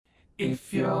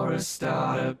If you're a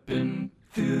startup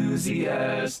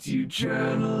enthusiast, you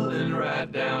journal and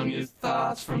write down your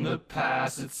thoughts from the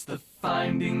past. It's the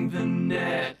Finding the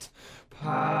Net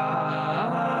podcast.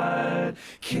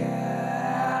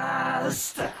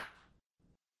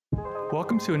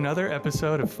 Welcome to another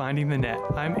episode of Finding the Net.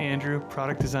 I'm Andrew,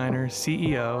 product designer,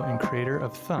 CEO, and creator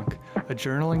of Thunk, a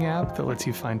journaling app that lets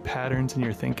you find patterns in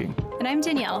your thinking. And I'm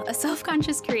Danielle, a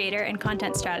self-conscious creator and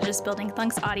content strategist building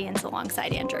Thunk's audience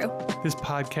alongside Andrew. This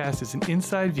podcast is an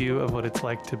inside view of what it's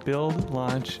like to build,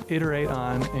 launch, iterate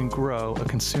on, and grow a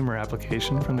consumer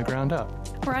application from the ground up.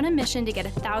 We're on a mission to get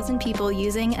 1,000 people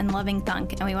using and loving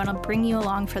Thunk, and we want to bring you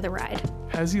along for the ride.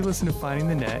 As you listen to Finding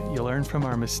the Net, you'll learn from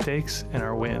our mistakes and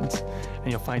our wins,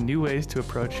 and you'll find new ways to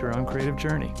approach your own creative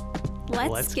journey.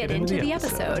 Let's get into the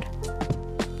episode.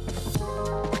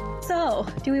 So,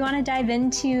 do we want to dive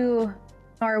into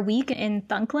our week in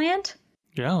Thunkland?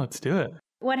 Yeah, let's do it.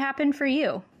 What happened for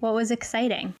you? What was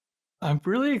exciting? I'm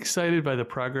really excited by the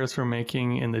progress we're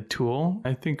making in the tool.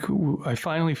 I think I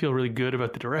finally feel really good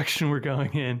about the direction we're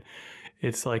going in.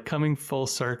 It's like coming full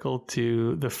circle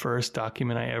to the first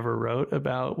document I ever wrote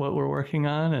about what we're working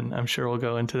on. And I'm sure we'll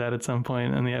go into that at some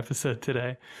point in the episode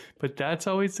today. But that's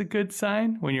always a good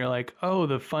sign when you're like, oh,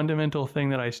 the fundamental thing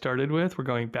that I started with, we're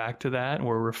going back to that and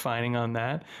we're refining on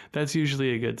that. That's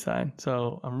usually a good sign.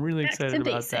 So I'm really excited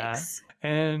about that.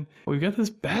 And we've got this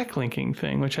backlinking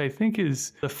thing, which I think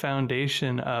is the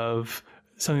foundation of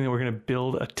something that we're going to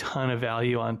build a ton of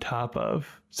value on top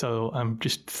of. So I'm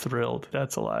just thrilled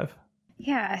that's alive.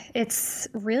 Yeah, it's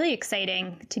really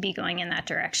exciting to be going in that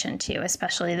direction too,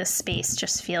 especially the space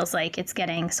just feels like it's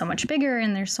getting so much bigger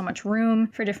and there's so much room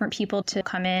for different people to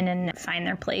come in and find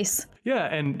their place. Yeah,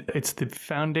 and it's the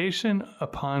foundation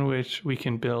upon which we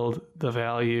can build the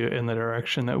value in the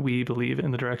direction that we believe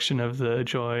in, the direction of the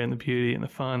joy and the beauty and the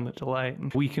fun, the delight.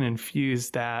 And we can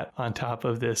infuse that on top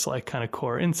of this like kind of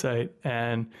core insight,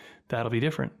 and that'll be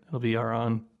different. It'll be our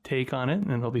own take on it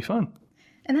and it'll be fun.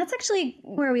 And that's actually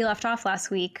where we left off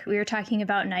last week. We were talking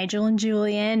about Nigel and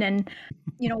Julian and,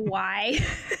 why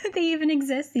they even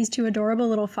exist, these two adorable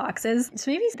little foxes. So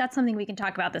maybe that's something we can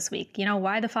talk about this week.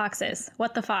 Why the foxes?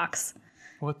 What the fox?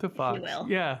 What the fox? If you will.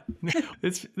 Yeah.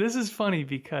 This is funny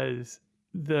because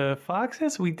the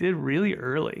foxes we did really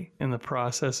early in the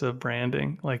process of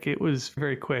branding. Like it was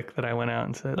very quick that I went out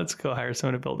and said, let's go hire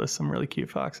someone to build us some really cute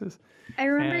foxes. I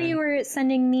remember you were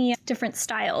sending me different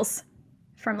styles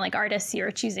from like artists you were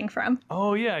choosing from.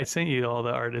 Oh yeah, I sent you all the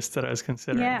artists that I was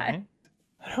considering. Yeah. Right?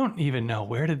 I don't even know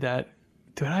did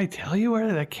I tell you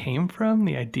where that came from?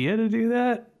 The idea to do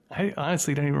that? I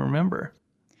honestly don't even remember.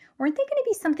 Weren't they going to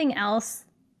be something else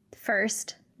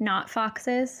first, not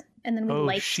foxes? And then we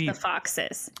liked sheep. The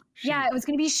foxes. Sheep. Yeah, it was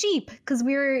going to be sheep because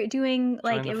we were doing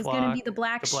like it was going to be the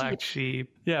black sheep. The black sheep.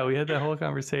 Yeah, we had that whole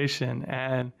conversation.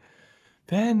 And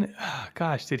then,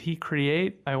 did he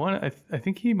create? I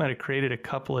think he might have created a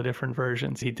couple of different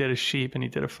versions. He did a sheep and he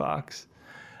did a fox.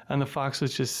 And the fox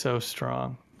was just so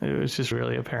strong. It was just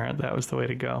really apparent that was the way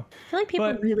to go. I feel like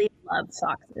people really love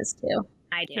foxes too.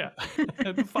 I do. Yeah.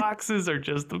 The foxes are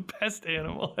just the best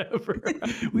animal ever.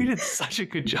 We did such a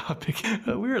good job picking.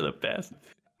 We were the best.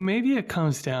 Maybe it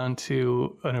comes down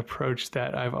to an approach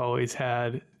that I've always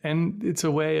had, and it's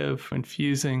a way of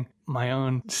infusing my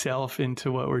own self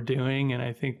into what we're doing. And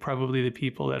I think probably the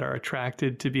people that are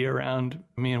attracted to be around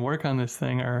me and work on this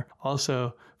thing are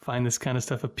also find this kind of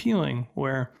stuff appealing,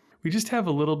 where we just have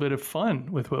a little bit of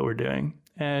fun with what we're doing.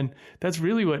 And that's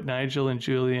really what Nigel and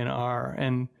Julian are.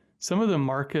 And some of the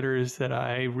marketers that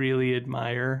I really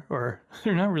admire, or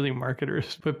they're not really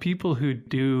marketers, but people who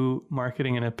do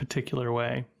marketing in a particular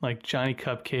way, like Johnny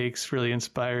Cupcakes really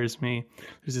inspires me.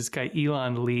 There's this guy,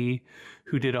 Elon Lee,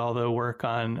 who did all the work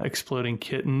on Exploding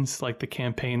Kittens, like the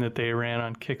campaign that they ran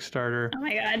on Kickstarter. Oh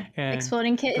my God. And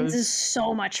Exploding Kittens is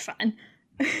so much fun.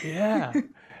 Yeah.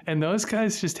 And those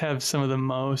guys just have some of the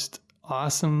most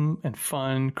awesome and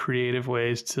fun, creative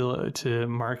ways to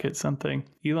market something.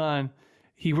 Elon,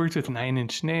 he worked with Nine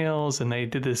Inch Nails, and they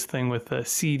did this thing with a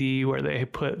CD where they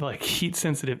put like heat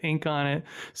sensitive ink on it.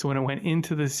 So when it went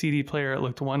into the CD player, it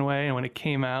looked one way. And when it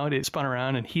came out, it spun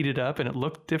around and heated up and it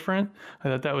looked different. I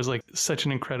thought that was like such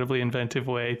an incredibly inventive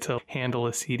way to handle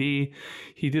a CD.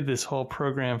 He did this whole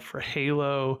program for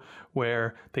Halo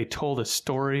where they told a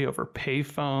story over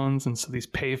payphones. And so these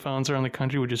payphones around the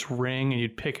country would just ring and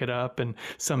you'd pick it up and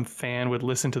some fan would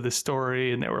listen to the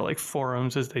story. And there were like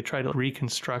forums as they tried to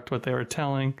reconstruct what they were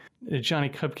telling. Johnny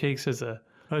Cupcakes is a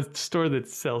store that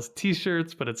sells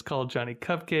t-shirts, but it's called Johnny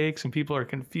Cupcakes, and people are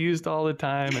confused all the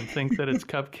time and think that it's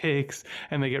cupcakes,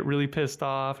 and they get really pissed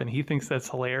off, and he thinks that's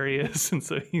hilarious, and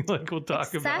so he will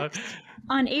talk about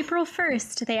On April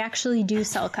 1st, they actually do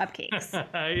sell cupcakes.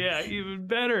 Yeah, even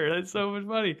better. That's so much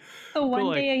funny. So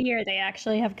one day a year, they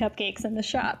actually have cupcakes in the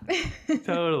shop.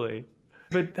 Totally.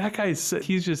 But that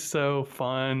he's just so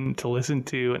fun to listen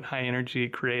to and high energy,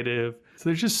 creative. So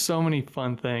there's just so many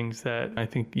fun things that I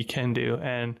think you can do.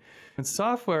 And in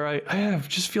software, I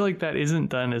just feel like that isn't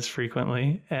done as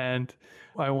frequently. And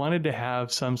I wanted to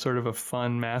have some sort of a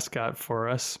fun mascot for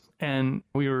us. And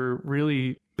we were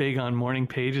really big on morning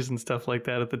pages and stuff like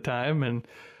that at the time.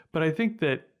 But I think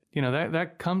that,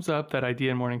 that comes up, that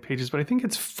idea in morning pages. But I think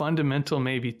it's fundamental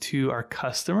maybe to our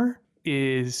customer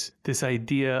is this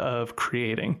idea of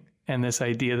creating, and this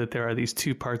idea that there are these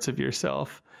two parts of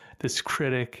yourself, this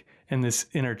critic and this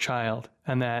inner child,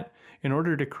 and that in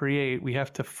order to create, we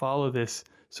have to follow this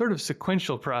sort of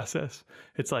sequential process.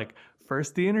 It's like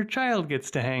first the inner child gets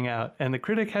to hang out and the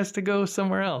critic has to go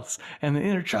somewhere else, and the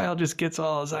inner child just gets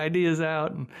all his ideas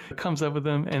out and comes up with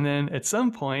them, and then at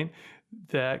some point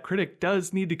that critic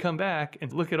does need to come back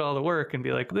and look at all the work and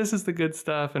be like, this is the good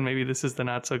stuff and maybe this is the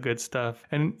not so good stuff.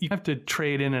 And you have to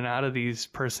trade in and out of these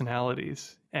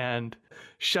personalities. And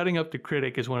shutting up the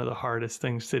critic is one of the hardest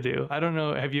things to do. I don't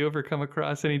know, have you ever come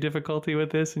across any difficulty with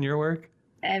this in your work?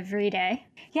 Every day.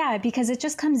 Yeah, because it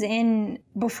just comes in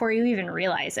before you even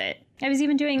realize it. I was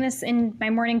even doing this in my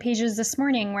morning pages this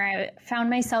morning where I found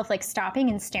myself like stopping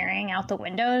and staring out the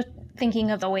window,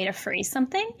 thinking of the way to phrase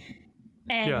something.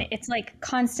 And it's like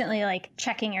constantly like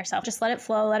checking yourself. Just let it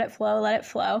flow, let it flow, let it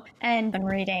flow. And I'm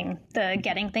reading the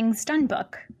Getting Things Done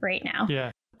book right now.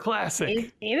 Yeah.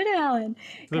 Classic. David Allen.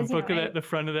 The book the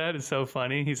front of that is so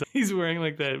funny. He's wearing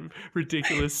like that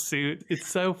ridiculous suit. It's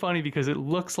so funny because it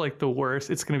looks like the worst.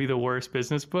 It's going to be the worst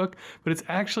business book, but it's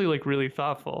actually like really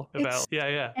thoughtful about.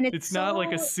 And it's not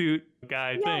like a suit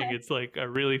guy thing. It's like a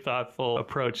really thoughtful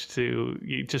approach to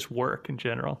just work in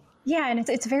general. Yeah, and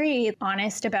it's very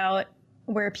honest about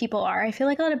where people are. I feel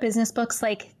like a lot of business books,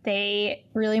 like they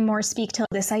really more speak to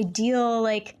this ideal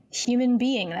like human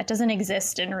being that doesn't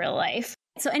exist in real life.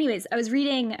 So anyways, I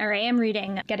am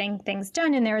reading Getting Things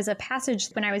Done, and there was a passage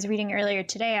when I was reading earlier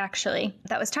today, actually,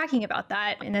 that was talking about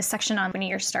that in this section on when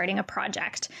you're starting a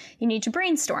project, you need to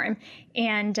brainstorm.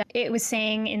 And it was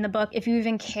saying in the book, if you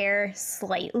even care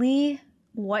slightly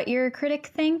what your critic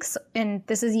thinks, and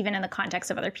this is even in the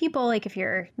context of other people, like if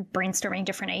you're brainstorming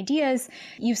different ideas,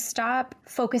 you stop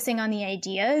focusing on the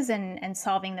ideas and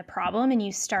solving the problem, and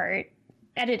you start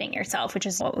editing yourself, which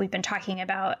is what we've been talking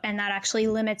about. And that actually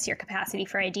limits your capacity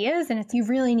for ideas. And you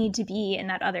really need to be in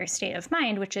that other state of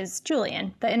mind, which is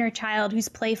Julian, the inner child who's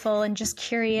playful and just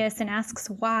curious and asks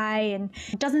why and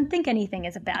doesn't think anything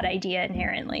is a bad idea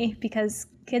inherently, because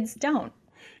kids don't.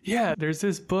 Yeah, there's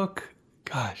this book.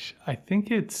 Gosh, I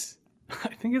think it's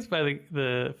by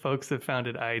the folks that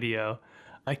founded IDEO.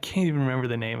 I can't even remember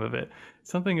the name of it.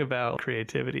 Something about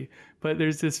creativity. But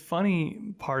there's this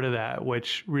funny part of that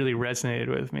which really resonated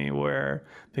with me, where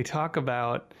they talk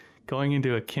about going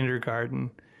into a kindergarten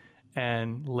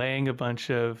and laying a bunch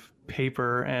of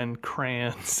paper and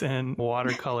crayons and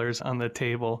watercolors on the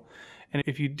table. And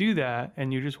if you do that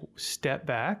and you just step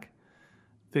back,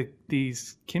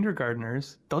 these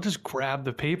kindergartners, they'll just grab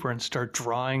the paper and start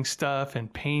drawing stuff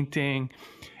and painting,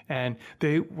 and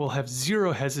they will have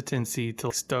zero hesitancy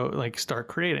to start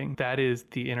creating. That is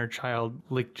the inner child,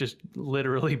 like just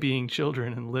literally being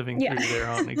children and living through their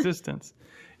own existence.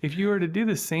 If you were to do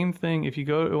the same thing, if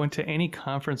you went to any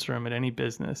conference room at any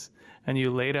business and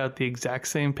you laid out the exact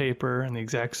same paper and the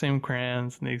exact same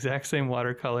crayons and the exact same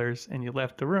watercolors and you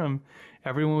left the room,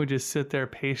 everyone would just sit there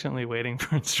patiently waiting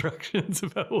for instructions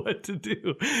about what to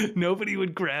do. Nobody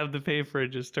would grab the paper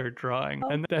and just start drawing.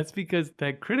 And that's because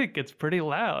that critic gets pretty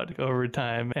loud over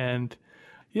time. And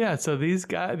yeah, so these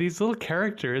little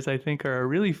characters, I think, are a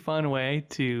really fun way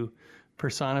to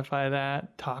personify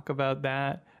that, talk about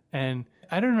that. And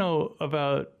I don't know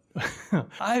about,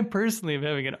 I personally am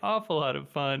having an awful lot of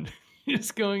fun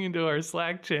just going into our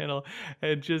Slack channel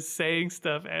and just saying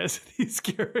stuff as these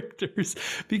characters,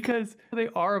 because they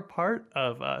are a part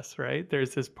of us, right?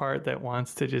 There's this part that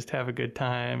wants to just have a good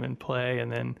time and play,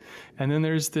 and then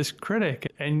there's this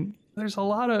critic. And there's a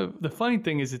lot of, the funny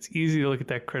thing is it's easy to look at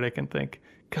that critic and think,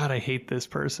 God, I hate this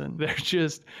person.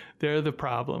 They're the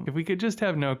problem. If we could just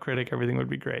have no critic, everything would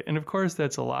be great. And of course,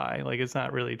 that's a lie. Like, it's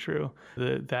not really true.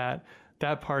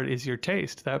 That part is your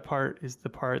taste. That part is the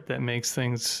part that makes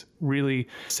things, really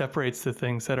separates the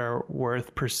things that are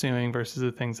worth pursuing versus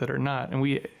the things that are not. And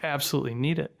we absolutely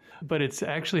need it. But it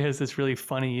actually has this really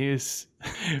funny use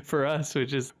for us,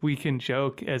 which is we can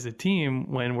joke as a team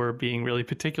when we're being really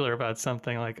particular about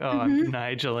something, like, oh, I'm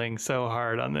Nigeling so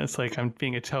hard on this. Like, I'm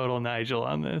being a total Nigel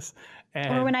on this.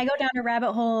 Or when I go down a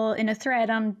rabbit hole in a thread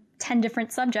on 10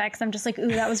 different subjects. I'm just like, ooh,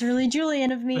 that was really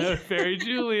Julian of me. Very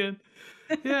Julian.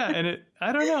 Yeah, and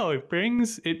I don't know, it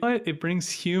brings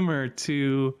humor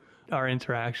to our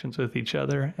interactions with each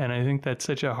other, and I think that's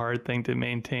such a hard thing to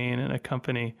maintain in a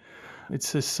company.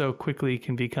 It's just so quickly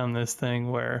can become this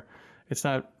thing where it's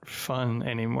not fun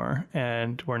anymore,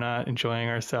 and we're not enjoying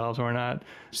ourselves. We're not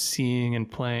seeing and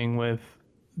playing with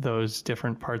those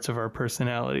different parts of our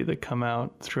personality that come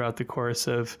out throughout the course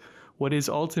of what is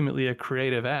ultimately a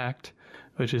creative act,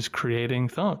 which is creating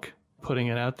thunk, putting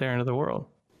it out there into the world.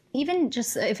 Even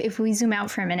just if we zoom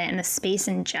out for a minute in the space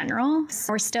in general,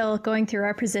 we're still going through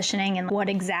our positioning and what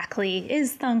exactly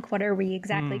is thunk, what are we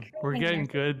exactly creating. We're getting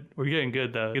good. We're getting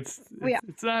good, though. It's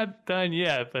not done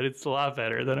yet, but it's a lot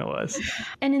better than it was.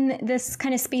 And in this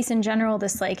kind of space in general,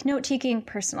 this like note-taking,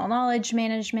 personal knowledge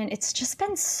management, it's just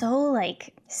been so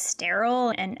like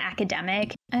sterile and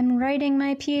academic. I'm writing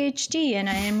my PhD and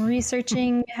I am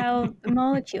researching how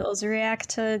molecules react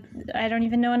to, I don't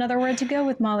even know another word to go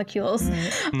with molecules.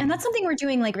 And that's something we're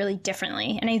doing like really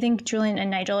differently. And I think Julian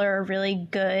and Nigel are a really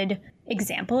good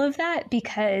example of that,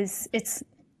 because it's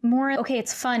more, okay,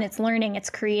 it's fun, it's learning,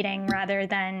 it's creating, rather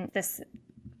than this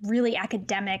really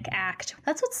academic act.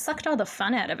 That's what sucked all the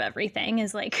fun out of everything,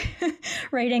 is like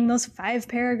writing those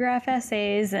 5-paragraph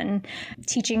essays and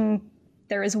teaching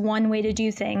there is one way to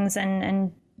do things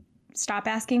and stop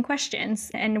asking questions.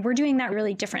 And we're doing that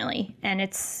really differently. And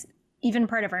it's even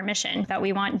part of our mission that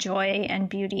we want joy and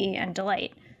beauty and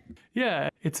delight. Yeah,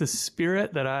 it's a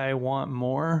spirit that I want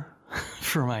more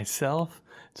for myself.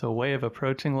 It's a way of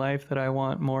approaching life that I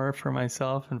want more for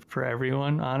myself and for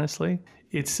everyone, honestly.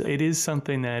 It is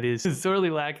something that is sorely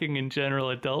lacking in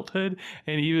general adulthood,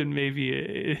 and even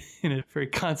maybe in a very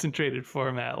concentrated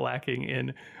format lacking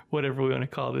in whatever we want to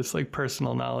call this, like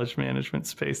personal knowledge management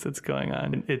space that's going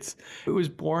on. It was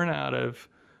born out of,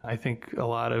 I think, a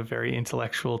lot of very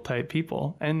intellectual type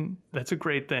people. And that's a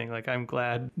great thing. Like, I'm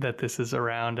glad that this is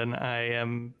around, and I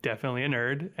am definitely a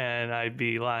nerd, and I'd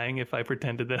be lying if I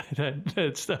pretended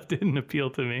that stuff didn't appeal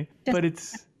to me. But it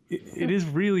is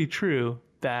really true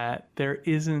that there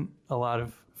isn't a lot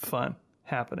of fun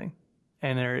happening.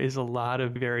 And there is a lot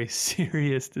of very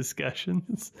serious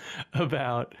discussions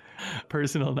about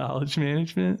personal knowledge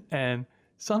management. And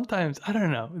sometimes, I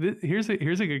don't know, here's a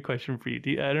good question for you.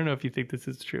 I don't know if you think this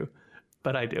is true,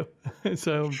 but I do.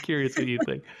 So I'm curious what you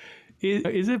think.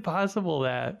 Is it possible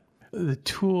that the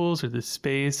tools or the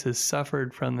space has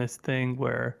suffered from this thing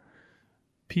where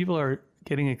people are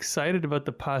getting excited about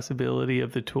the possibility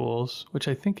of the tools, which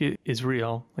I think is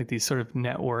real, like these sort of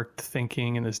networked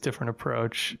thinking and this different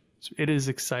approach? It is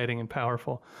exciting and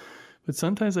powerful. But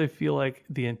sometimes I feel like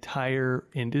the entire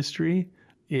industry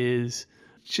is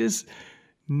just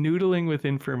noodling with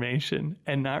information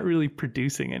and not really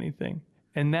producing anything.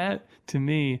 And that, to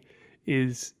me,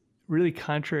 is really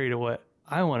contrary to what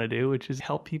I want to do, which is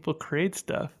help people create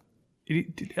stuff. I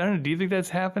don't know, do you think that's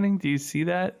happening? Do you see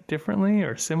that differently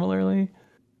or similarly?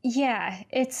 Yeah,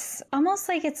 it's almost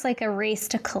like it's like a race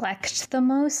to collect the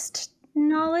most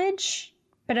knowledge,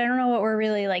 but I don't know what we're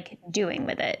really like doing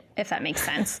with it, if that makes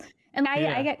sense. And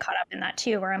I get caught up in that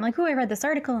too, where I'm like, oh, I read this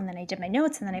article and then I did my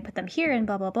notes and then I put them here and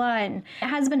blah, blah, blah. And it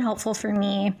has been helpful for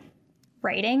me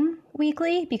writing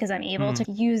weekly because I'm able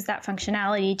to use that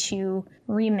functionality to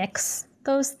remix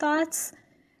those thoughts.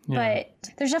 Yeah. But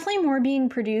there's definitely more being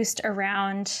produced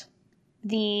around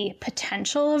the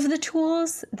potential of the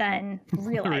tools than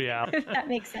real life, if that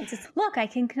makes sense. It's, look, I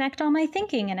can connect all my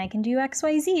thinking and I can do X,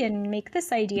 Y, Z and make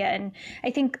this idea. And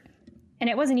I think, and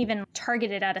it wasn't even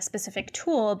targeted at a specific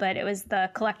tool, but it was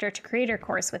the Collector to Creator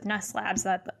course with Nest Labs.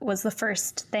 That was the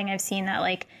first thing I've seen that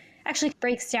like actually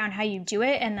breaks down how you do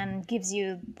it and then gives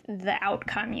you the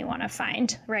outcome you want to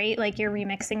find, right? Like you're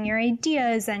remixing your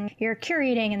ideas and you're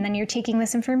curating, and then you're taking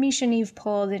this information you've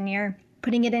pulled and you're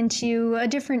putting it into a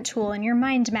different tool and you're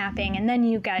mind mapping, and then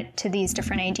you get to these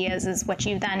different ideas is what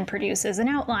you then produce as an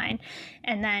outline.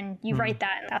 And then you write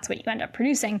that and that's what you end up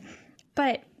producing.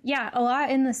 But yeah, a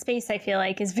lot in the space I feel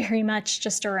like is very much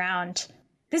just around,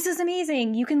 this is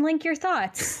amazing, you can link your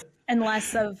thoughts, and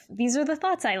less of, these are the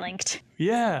thoughts I linked.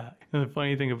 Yeah. And the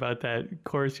funny thing about that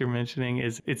course you're mentioning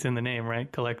is it's in the name,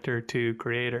 right? Collector to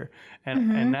Creator.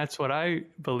 And that's what I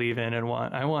believe in and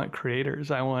want. I want creators.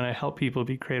 I want to help people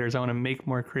be creators. I want to make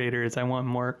more creators. I want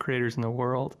more creators in the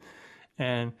world.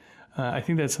 And I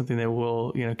think that's something that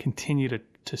we'll, continue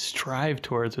to strive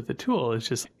towards with the tool. It's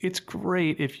just, it's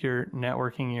great if you're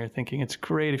networking your thinking. It's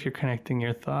great if you're connecting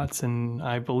your thoughts. And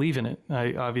I believe in it.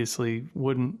 I obviously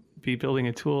wouldn't be building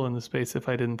a tool in the space if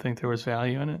I didn't think there was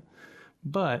value in it.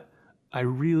 But I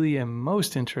really am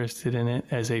most interested in it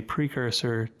as a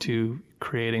precursor to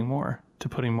creating more, to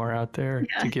putting more out there,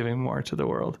 to giving more to the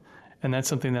world. And that's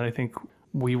something that I think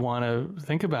we want to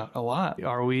think about a lot.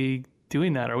 Are we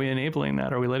doing that? Are we enabling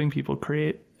that? Are we letting people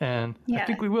create? And I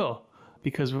think we will,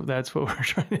 because that's what we're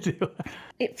trying to do.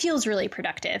 It feels really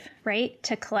productive, right?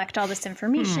 To collect all this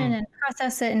information and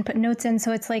process it and put notes in.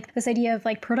 So it's like this idea of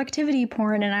like productivity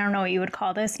porn, and I don't know what you would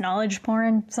call this, knowledge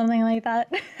porn, something like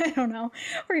that. I don't know.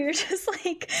 Where you're just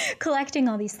like collecting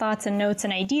all these thoughts and notes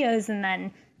and ideas, and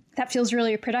then that feels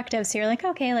really productive. So you're like,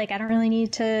 okay, like I don't really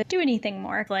need to do anything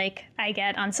more. Like I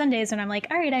get on Sundays when I'm like,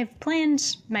 all right, I've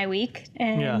planned my week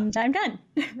and I'm done,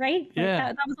 right? Like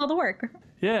that was all the work.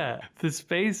 Yeah, the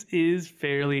space is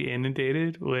fairly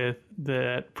inundated with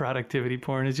the productivity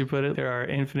porn, as you put it. There are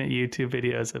infinite YouTube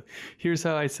videos of here's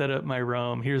how I set up my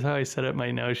Roam, here's how I set up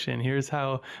my Notion, here's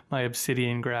how my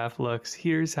Obsidian graph looks,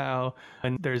 here's how,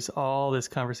 and there's all this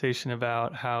conversation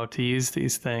about how to use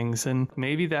these things. And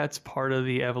maybe that's part of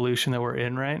the evolution that we're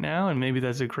in right now, and maybe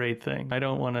that's a great thing. I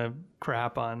don't want to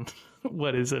crap on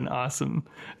what is an awesome,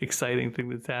 exciting thing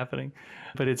that's happening.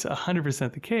 But it's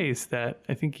 100% the case that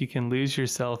I think you can lose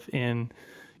yourself in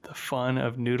the fun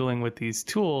of noodling with these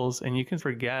tools, and you can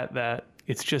forget that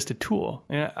it's just a tool.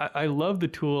 And I love the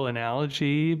tool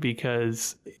analogy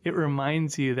because it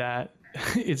reminds you that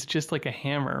it's just like a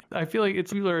hammer. I feel like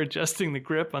people are adjusting the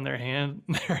grip on their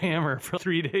hammer for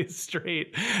 3 days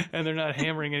straight, and they're not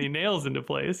hammering any nails into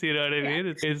place. You know what I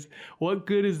mean? It's what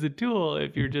good is the tool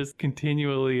if you're just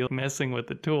continually messing with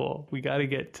the tool? We got to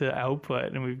get to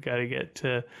output, and we've got to get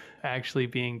to actually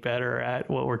being better at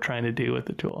what we're trying to do with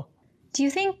the tool. Do you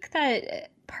think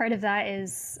that part of that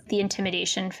is the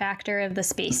intimidation factor of the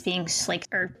space being like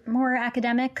or more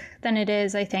academic than it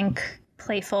is, I think,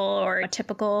 playful or a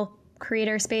typical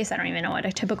creator space? I don't even know what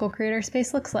a typical creator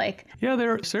space looks like. Yeah,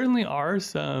 there certainly are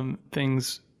some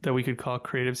things that we could call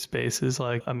creative spaces,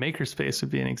 like a maker space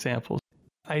would be an example.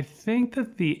 I think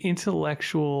that the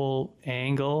intellectual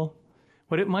angle,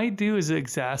 what it might do is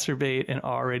exacerbate an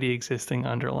already existing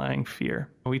underlying fear.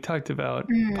 We talked about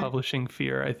publishing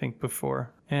fear, I think,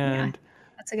 before. And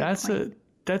that's a good point.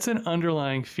 That's an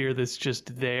underlying fear that's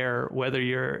just there, whether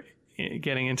you're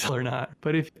getting into it or not.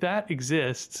 But if that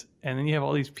exists, and then you have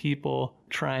all these people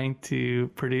trying to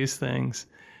produce things,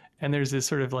 and there's this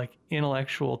sort of like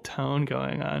intellectual tone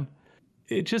going on,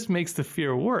 it just makes the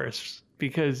fear worse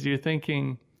because you're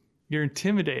thinking you're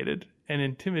intimidated, and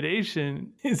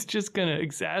intimidation is just going to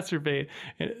exacerbate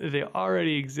the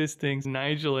already existing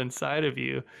Nigel inside of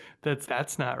you.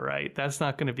 That's not right. That's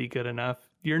not going to be good enough.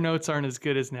 Your notes aren't as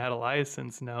good as Nat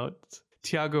Eliason's notes.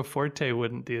 Tiago Forte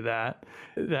wouldn't do that.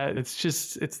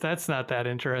 That's not that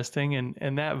interesting.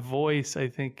 And that voice, I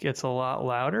think, gets a lot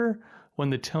louder when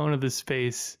the tone of the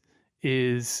space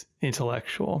is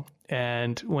intellectual,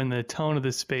 and when the tone of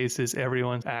the space is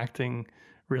everyone's acting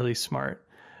really smart.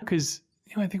 Because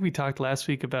I think we talked last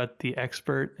week about the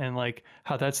expert and like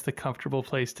how that's the comfortable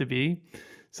place to be.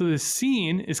 So the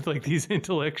scene is like these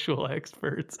intellectual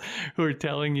experts who are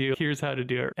telling you, here's how to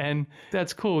do it. And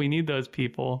that's cool. We need those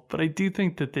people. But I do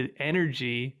think that the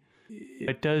energy,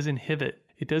 it does inhibit.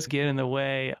 It does get in the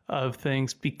way of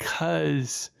things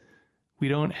because we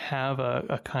don't have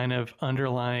a kind of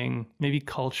underlying maybe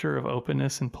culture of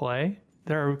openness and play.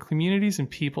 There are communities and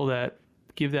people that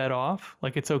give that off.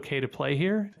 Like it's okay to play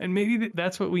here. And maybe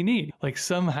that's what we need. Like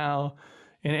somehow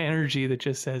an energy that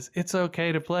just says, it's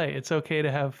okay to play. It's okay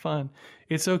to have fun.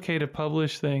 It's okay to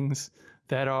publish things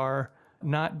that are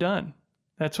not done.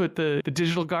 That's what the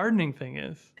digital gardening thing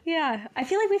is. Yeah, I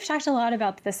feel like we've talked a lot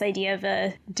about this idea of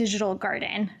a digital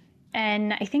garden.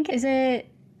 And I think, is it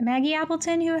Maggie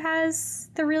Appleton who has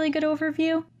the really good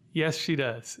overview? Yes, she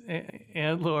does.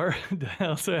 Aunt Laura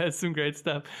also has some great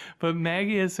stuff. But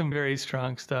Maggie has some very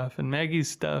strong stuff. And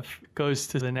Maggie's stuff goes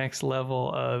to the next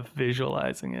level of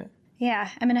visualizing it. Yeah,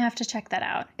 I'm going to have to check that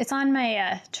out. It's on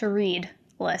my to read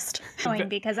list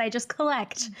because I just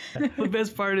collect. The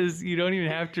best part is you don't even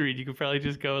have to read. You could probably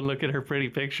just go and look at her pretty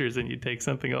pictures and you take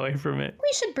something away from it.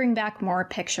 We should bring back more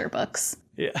picture books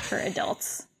for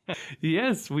adults.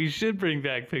 Yes, we should bring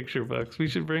back picture books. We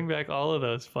should bring back all of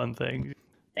those fun things.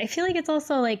 I feel like it's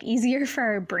also like easier for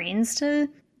our brains to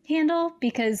handle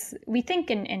because we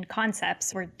think in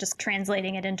concepts. We're just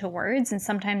translating it into words, and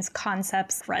sometimes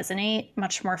concepts resonate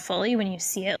much more fully when you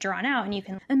see it drawn out and you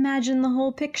can imagine the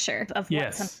whole picture of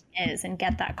what something is and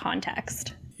get that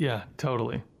context. Yeah,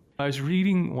 totally. I was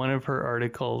reading one of her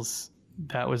articles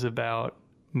that was about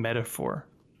metaphor,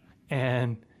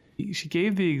 and she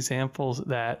gave the examples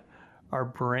that our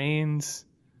brains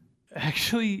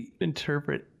actually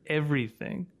interpret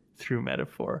everything through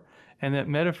metaphor. And that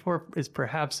metaphor is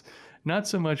perhaps not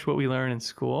so much what we learn in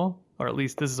school or at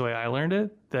least this is the way I learned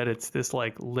it, that it's this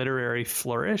like literary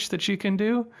flourish that you can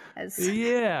do.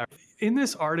 Yeah. In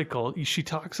this article, she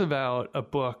talks about a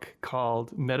book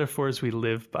called Metaphors We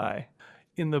Live By.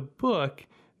 In the book,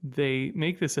 they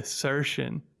make this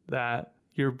assertion that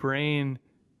your brain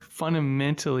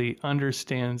fundamentally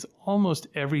understands almost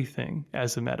everything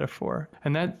as a metaphor.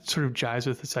 And that sort of jives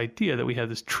with this idea that we have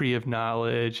this tree of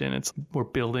knowledge and we're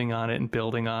building on it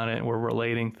and we're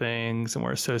relating things and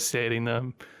we're associating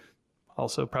them.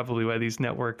 Also probably why these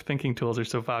network thinking tools are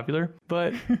so popular.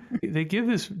 But they give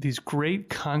these great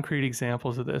concrete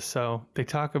examples of this. So they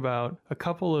talk about a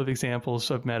couple of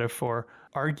examples of metaphor.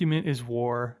 Argument is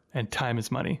war and time is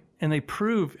money. And they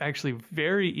prove actually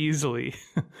very easily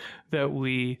that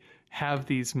we have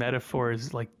these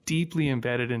metaphors like deeply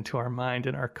embedded into our mind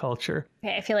and our culture.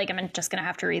 Okay, I feel like I'm just going to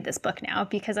have to read this book now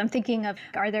because I'm thinking of,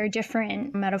 are there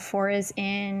different metaphors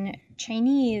in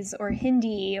Chinese or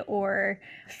Hindi or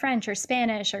French or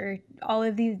Spanish or all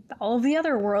of the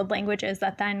other world languages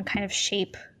that then kind of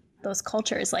shape those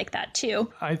cultures like that too?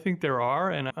 I think there are,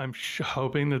 and I'm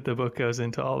hoping that the book goes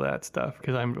into all that stuff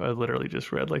because I literally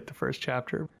just read like the first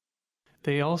chapter.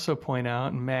 They also point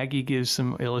out, and Maggie gives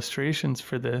some illustrations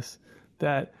for this,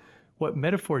 that what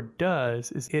metaphor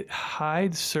does is it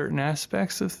hides certain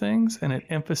aspects of things and it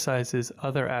emphasizes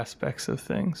other aspects of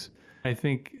things. I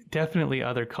think definitely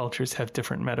other cultures have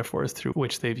different metaphors through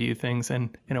which they view things.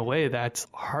 And in a way, that's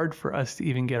hard for us to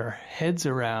even get our heads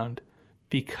around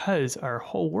because our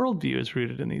whole worldview is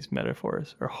rooted in these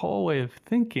metaphors. Our whole way of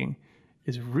thinking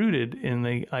is rooted in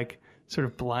the sort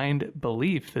of blind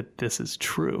belief that this is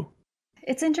true.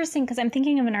 It's interesting because I'm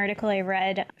thinking of an article I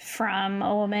read from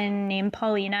a woman named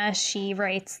Paulina. She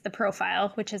writes The Profile,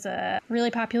 which is a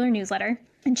really popular newsletter.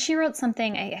 And she wrote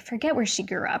something, I forget where she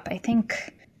grew up. I think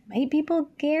it might be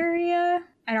Bulgaria.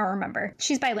 I don't remember.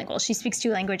 She's bilingual. She speaks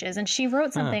 2 languages. And she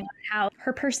wrote something on how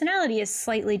her personality is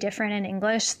slightly different in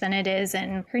English than it is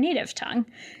in her native tongue.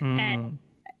 And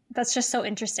that's just so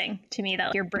interesting to me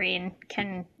that your brain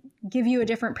can give you a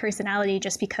different personality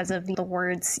just because of the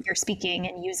words you're speaking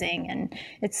and using. And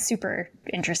it's super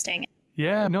interesting.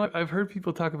 Yeah, no, I've heard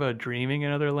people talk about dreaming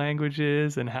in other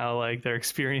languages and how like their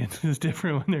experience is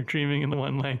different when they're dreaming in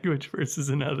one language versus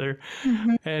another.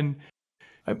 And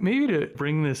maybe to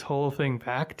bring this whole thing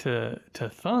back to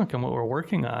Thunk and what we're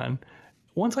working on,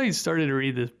 once I started to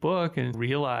read this book and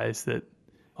realized that,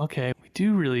 okay, we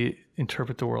do really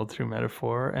interpret the world through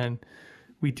metaphor, and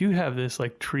we do have this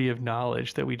like tree of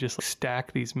knowledge that we just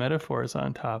stack these metaphors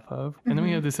on top of. And then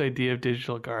we have this idea of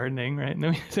digital gardening, right? And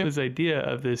then we have this idea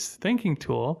of this thinking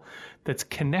tool that's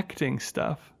connecting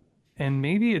stuff. And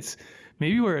maybe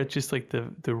we're at just like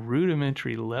the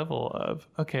rudimentary level of,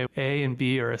 okay, A and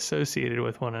B are associated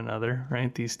with one another,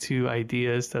 right? These 2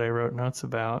 ideas that I wrote notes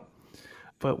about.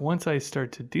 But once I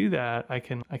start to do that, I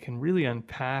can really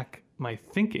unpack my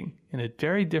thinking in a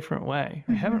very different way.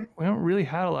 We haven't really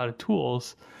had a lot of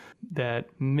tools that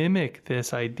mimic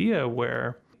this idea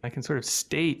where I can sort of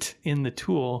state in the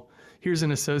tool, here's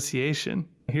an association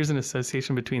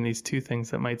between these 2 things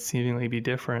that might seemingly be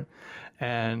different.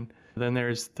 And then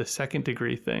there's the second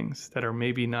degree things that are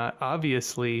maybe not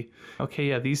obviously, okay,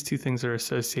 yeah, these 2 things are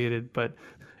associated, but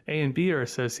A and B are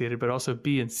associated, but also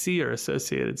B and C are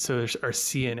associated. So are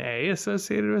C and A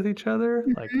associated with each other?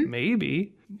 Like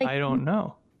maybe, I don't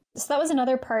know. So that was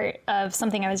another part of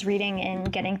something I was reading in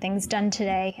Getting Things Done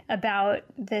today about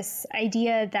this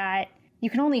idea that you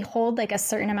can only hold like a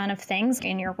certain amount of things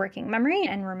in your working memory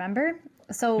and remember.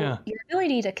 So your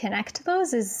ability to connect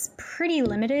those is pretty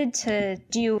limited to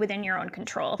do within your own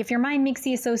control. If your mind makes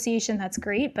the association, that's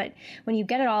great. But when you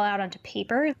get it all out onto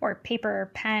paper or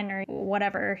paper, pen, or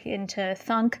whatever into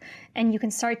Thunk, and you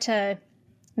can start to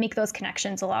make those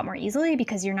connections a lot more easily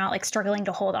because you're not like struggling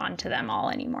to hold on to them all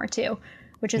anymore too,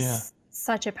 which is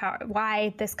such a power.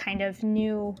 Why this kind of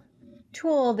new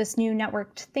tool, this new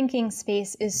networked thinking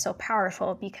space is so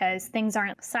powerful, because things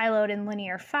aren't siloed in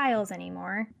linear files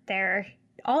anymore. They're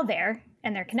all there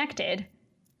and they're connected,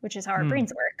 which is how our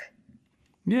brains work.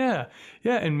 Yeah.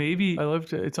 And maybe I want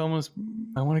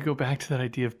to go back to that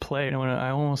idea of play. I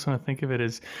almost want to think of it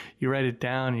as you write it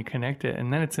down, you connect it,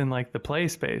 and then it's in like the play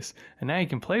space. And now you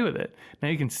can play with it. Now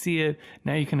you can see it.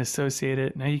 Now you can associate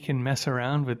it. Now you can mess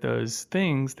around with those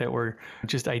things that were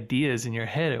just ideas in your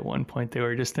head at one point. They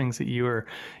were just things that you were,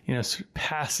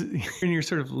 passing in your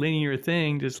sort of linear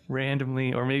thing, just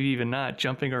randomly, or maybe even not,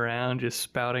 jumping around, just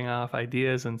spouting off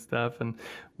ideas and stuff. And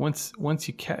once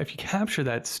you if you capture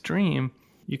that stream,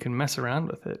 you can mess around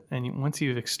with it. And once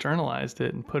you've externalized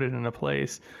it and put it in a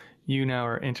place, you now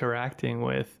are interacting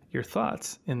with your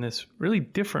thoughts in this really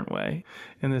different way,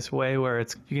 in this way where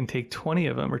you can take 20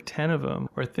 of them or 10 of them,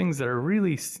 or things that are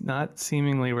really not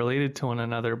seemingly related to one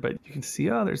another, but you can see,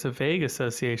 oh, there's a vague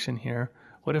association here.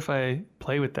 What if I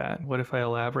play with that? What if I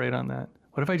elaborate on that?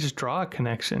 What if I just draw a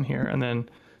connection here and then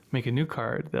make a new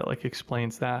card that like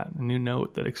explains that, a new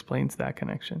note that explains that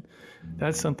connection?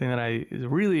 That's something that is a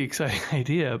really exciting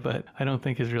idea, but I don't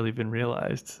think has really been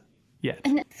realized yet.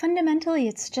 And fundamentally,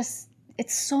 it's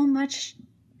so much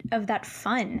of that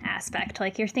fun aspect.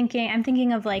 Like I'm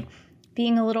thinking of like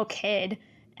being a little kid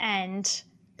and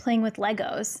playing with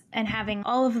Legos and having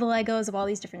all of the Legos of all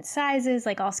these different sizes,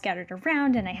 like all scattered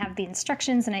around. And I have the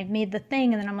instructions and I've made the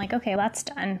thing. And then I'm like, okay, well, that's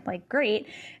done. Like, great.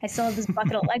 I still have this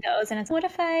bucket of Legos. And it's, what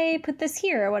if I put this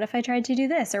here? Or what if I tried to do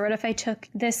this? Or what if I took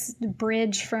this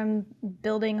bridge from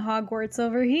building Hogwarts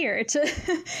over here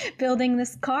to building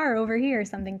this car over here or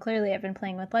something? Clearly, I've been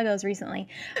playing with Legos recently.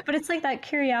 But it's like that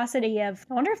curiosity of,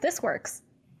 I wonder if this works.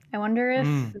 I wonder if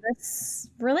this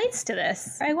relates to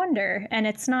this. I wonder. And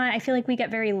it's not, I feel like we get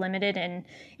very limited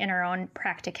in our own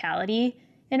practicality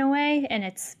in a way. And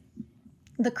it's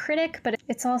the critic, but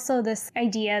it's also this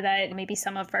idea that maybe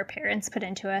some of our parents put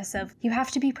into us of, you have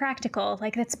to be practical.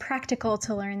 Like, it's practical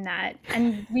to learn that.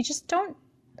 And we just don't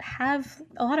have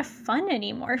a lot of fun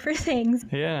anymore for things.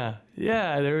 Yeah.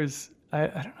 I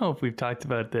don't know if we've talked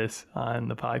about this on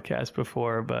the podcast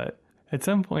before, but at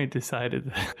some point decided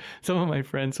that some of my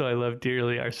friends who I love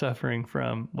dearly are suffering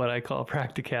from what I call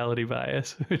practicality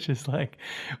bias, which is like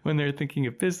when they're thinking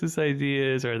of business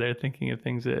ideas or they're thinking of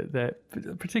things that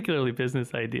particularly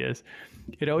business ideas,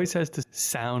 it always has to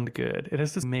sound good. It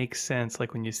has to make sense.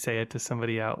 Like when you say it to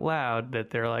somebody out loud,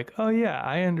 that they're like, oh yeah,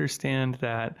 I understand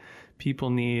that people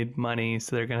need money,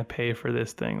 so they're going to pay for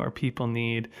this thing, or people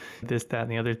need this, that,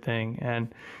 and the other thing.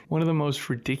 And one of the most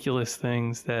ridiculous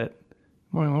things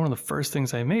one of the first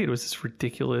things I made was this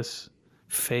ridiculous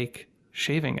fake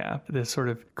shaving app that sort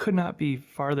of could not be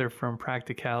farther from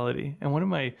practicality. And one of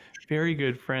my very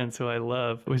good friends who I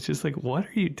love was just like, what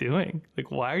are you doing?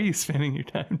 Like, why are you spending your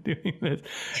time doing this?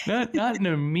 Not in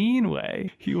a mean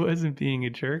way. He wasn't being a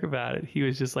jerk about it. He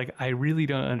was just like, I really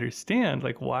don't understand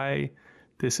like why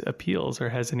this appeals or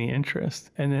has any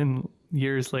interest. And then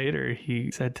years later,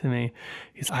 he said to me,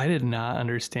 I did not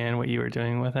understand what you were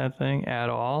doing with that thing at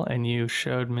all. And you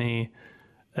showed me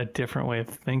a different way of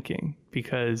thinking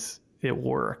because it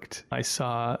worked. I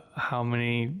saw how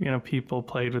many, people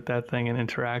played with that thing and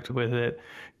interacted with it.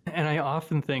 And I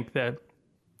often think that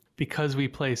because we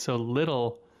play so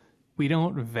little, we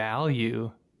don't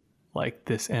value like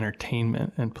this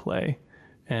entertainment and play.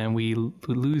 And we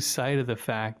lose sight of the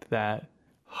fact that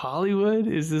Hollywood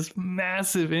is this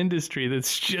massive industry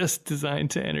that's just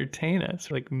designed to entertain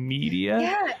us. Like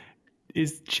media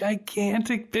is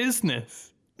gigantic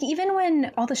business. Even when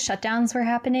all the shutdowns were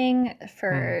happening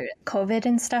for COVID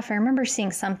and stuff, I remember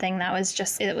seeing something that was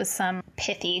it was some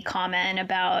pithy comment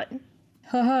about,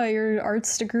 haha, your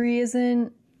arts degree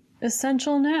isn't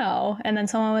essential now. And then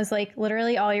someone was like,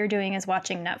 literally all you're doing is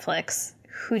watching Netflix.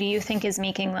 Who do you think is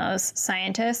making those?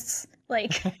 Scientists?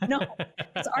 Like, no,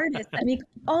 it's artists that make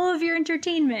all of your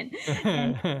entertainment.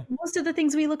 And most of the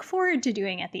things we look forward to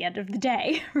doing at the end of the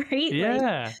day, right?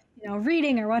 Yeah. Like,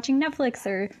 reading or watching Netflix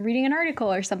or reading an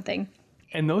article or something.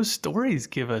 And those stories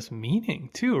give us meaning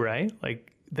too, right?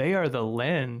 Like they are the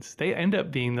lens. They end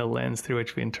up being the lens through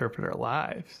which we interpret our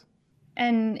lives.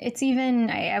 And it's even,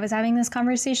 I was having this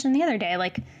conversation the other day,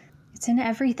 like it's in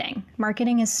everything.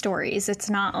 Marketing is stories. It's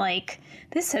not like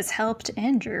this has helped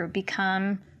Andrew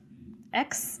become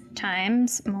X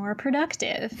times more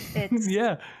productive. It's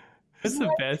that's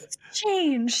the best.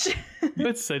 Changed.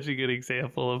 That's such a good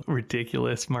example of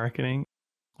ridiculous marketing.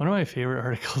 One of my favorite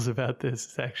articles about this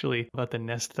is actually about the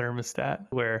Nest thermostat,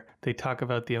 where they talk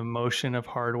about the emotion of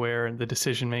hardware and the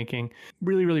decision making.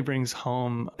 Really, really brings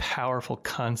home a powerful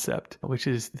concept, which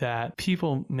is that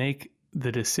people make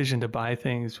the decision to buy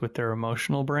things with their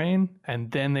emotional brain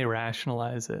and then they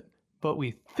rationalize it. But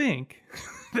we think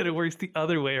that it works the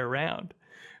other way around.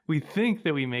 We think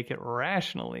that we make it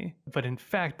rationally, but in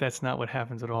fact, that's not what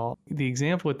happens at all. The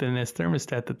example with the Nest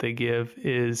thermostat that they give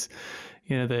is,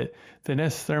 the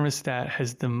Nest thermostat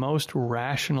has the most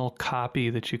rational copy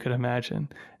that you could imagine.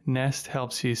 Nest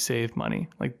helps you save money.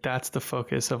 Like that's the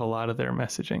focus of a lot of their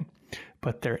messaging.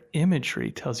 But their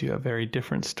imagery tells you a very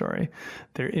different story.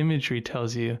 Their imagery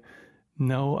tells you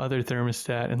no other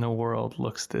thermostat in the world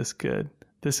looks this good.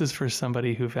 This is for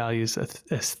somebody who values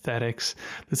aesthetics.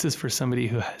 This is for somebody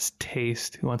who has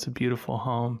taste, who wants a beautiful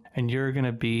home. And you're going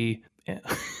to be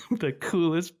the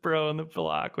coolest bro on the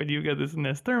block when you get this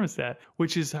Nest thermostat,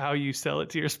 which is how you sell it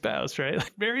to your spouse, right?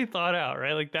 Like, very thought out,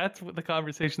 right? Like, that's what the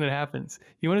conversation that happens.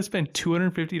 You want to spend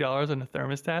 $250 on a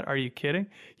thermostat? Are you kidding?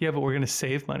 Yeah, but we're going to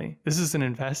save money. This is an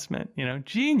investment,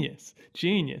 genius.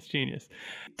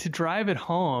 To drive it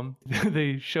home,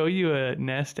 they show you a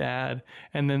Nest ad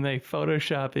and then they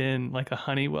Photoshop in like a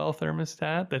Honeywell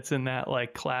thermostat that's in that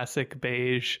like classic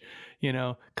beige,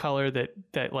 color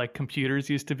that like computers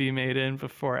used to be made in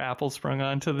before Apple sprung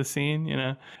onto the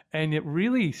scene, and it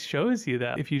really shows you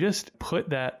that if you just put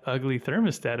that ugly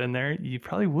thermostat in there, you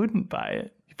probably wouldn't buy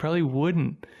it. You probably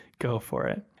wouldn't go for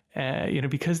it.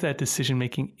 Because that decision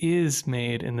making is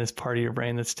made in this part of your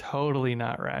brain that's totally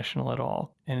not rational at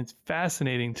all. And it's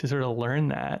fascinating to sort of learn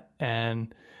that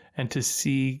and to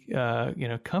see,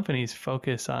 companies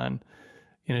focus on,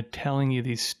 telling you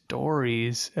these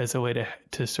stories as a way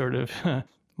to sort of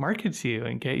market to you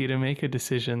and get you to make a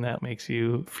decision that makes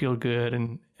you feel good.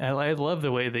 And I love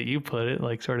the way that you put it,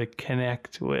 like sort of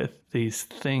connect with these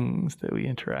things that we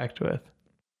interact with.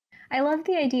 I love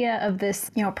the idea of this,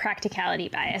 practicality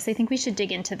bias. I think we should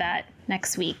dig into that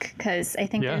next week because I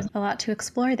think there's a lot to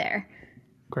explore there.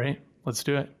 Great. Let's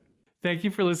do it. Thank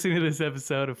you for listening to this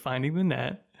episode of Finding the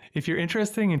Net. If you're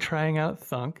interested in trying out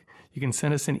Thunk, you can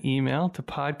send us an email to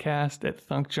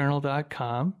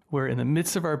podcast@thunkjournal.com. We're in the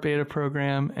midst of our beta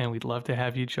program, and we'd love to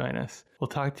have you join us. We'll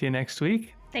talk to you next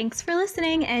week. Thanks for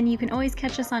listening, and you can always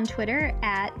catch us on Twitter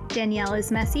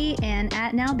 @DanielleIsMessy and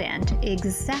 @NowBand,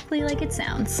 exactly like it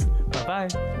sounds. Bye-bye.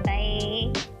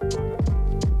 Bye.